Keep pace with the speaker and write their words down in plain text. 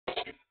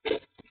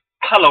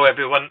Hello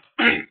everyone.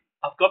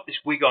 I've got this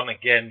wig on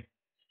again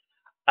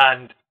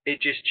and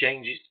it just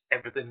changes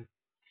everything.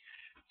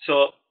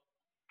 So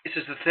this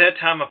is the third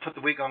time I put the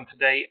wig on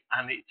today,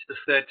 and it's the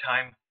third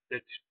time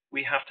that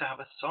we have to have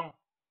a song.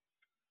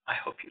 I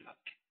hope you like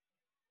it.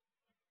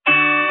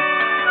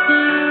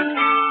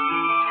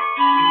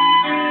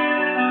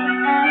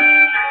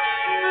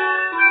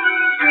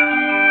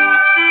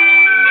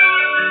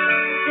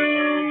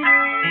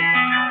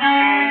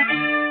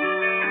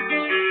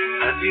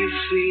 Have you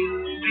seen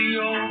the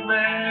old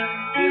man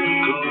who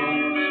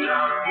goes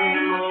down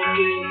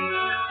walking,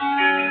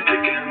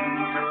 picking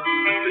up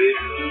the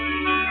paper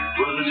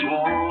with his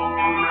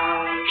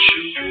worn-out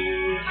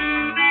shoes?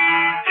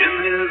 In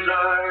his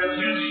eyes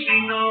you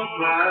see no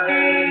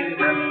pride,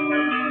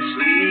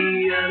 endlessly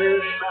at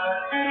his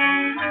side.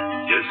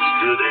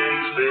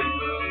 Yesterday's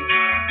paper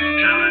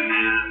telling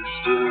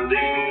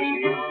yesterday's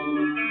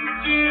news.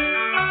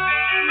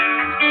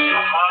 So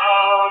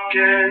how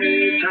can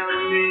you tell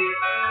me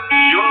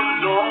you're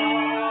lonely?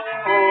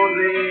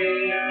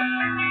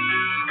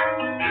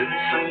 It's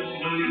sad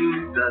for you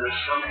that the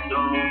sun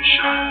don't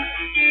shine.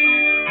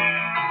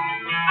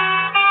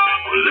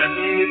 Well, let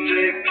me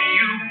take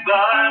you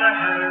by the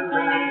hand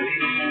and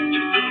lead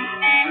you through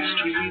the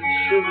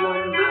streets of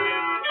London.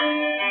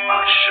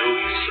 I'll show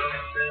you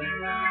something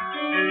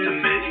to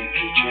make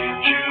you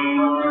change your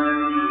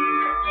mind.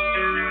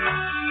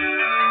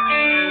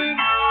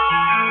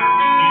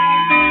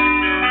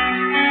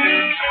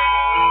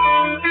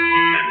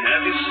 And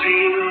have you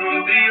seen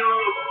the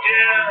old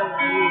gal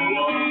who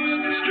walks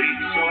the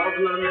streets of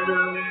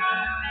London,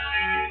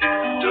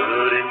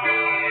 dirty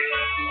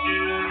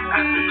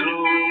at the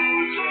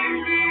close of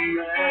the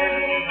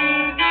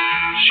night?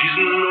 She's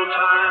no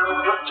time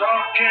for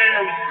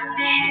talking,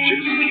 she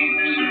just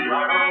keeps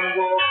right on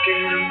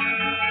walking,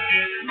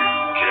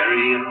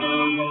 carrying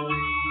her home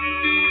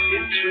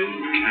into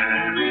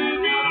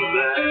carrying her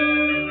bag.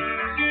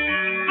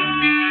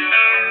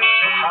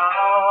 So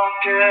how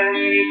can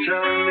you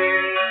tell me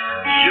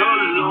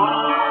you're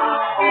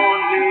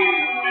lonely?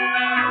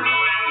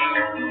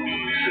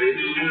 Say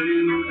for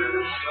you that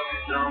the sun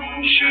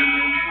don't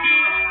shine.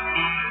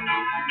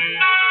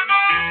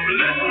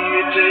 Let me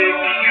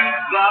take you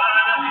by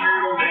the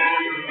hand and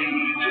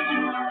lead you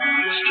through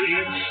the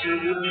streets of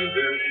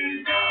London.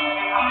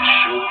 I'll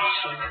show you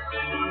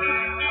something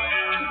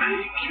to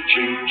make you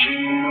change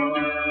your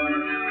mind.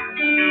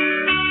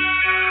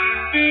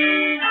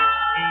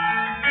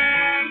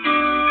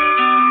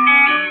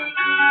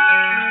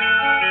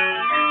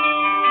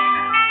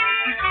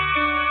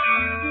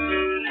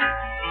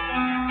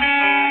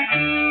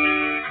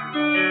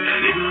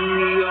 And in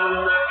the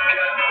old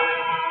cafe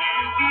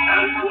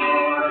at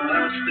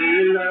 11:15,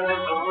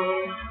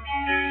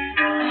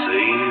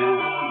 same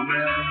old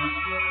man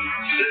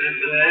sitting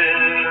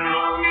there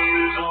on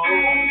his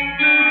own,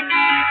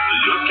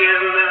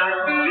 looking at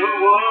the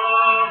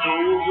world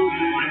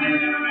over the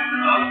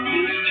rim of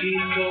his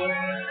teacup,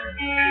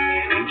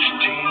 each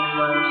tea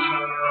glass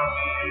around,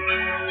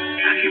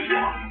 and he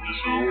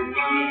wanders home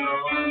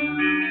alone.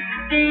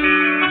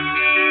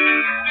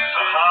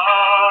 So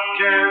how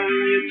can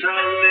you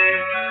tell me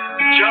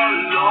that you're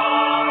lonely?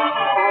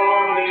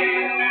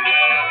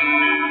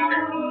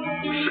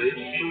 Say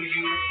for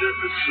you that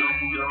the sun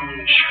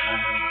don't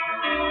shine.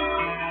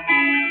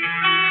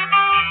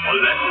 Or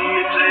let me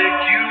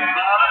take you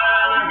by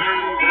the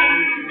hand and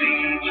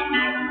lead you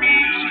through the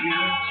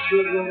streets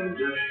of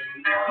London.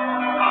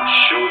 I'll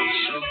show you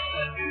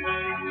something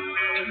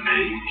to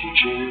make you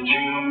change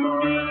your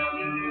mind.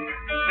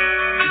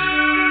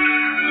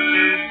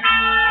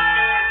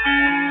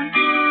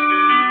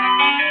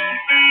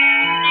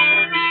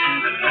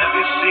 And have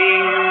you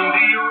seen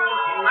the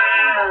old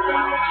man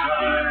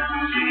outside,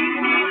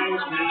 seen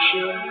his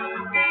mission?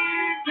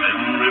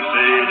 Memory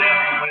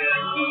fading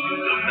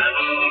with the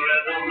metal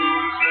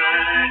rhythms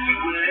that he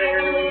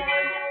wears.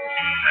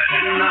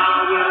 And in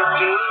our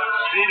winter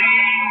city,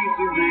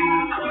 the rain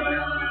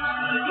cries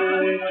like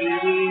a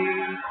pity.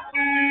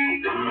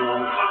 One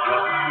more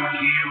forgotten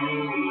hero,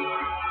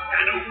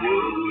 and a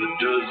world that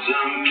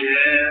doesn't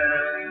care.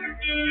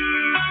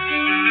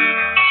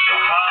 So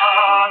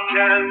how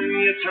can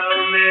you tell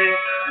me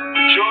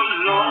that you're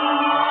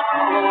lonely?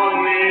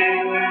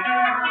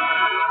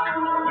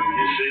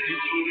 Is it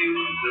for you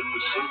that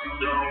the sun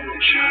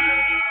don't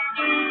shine?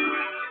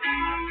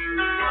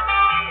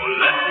 Well,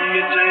 let me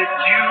take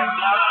you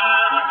by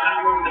the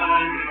hand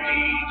and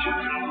lead you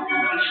through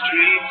the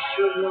streets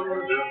of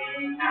London.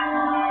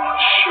 I'll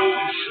show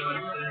you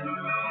something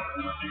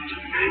to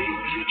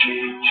make you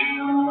change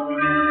your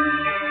mind.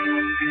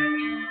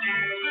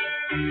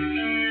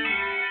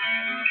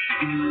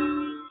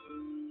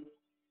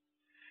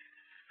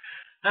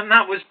 And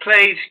that was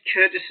played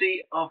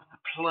courtesy of the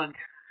plug.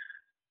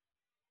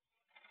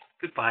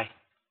 Goodbye.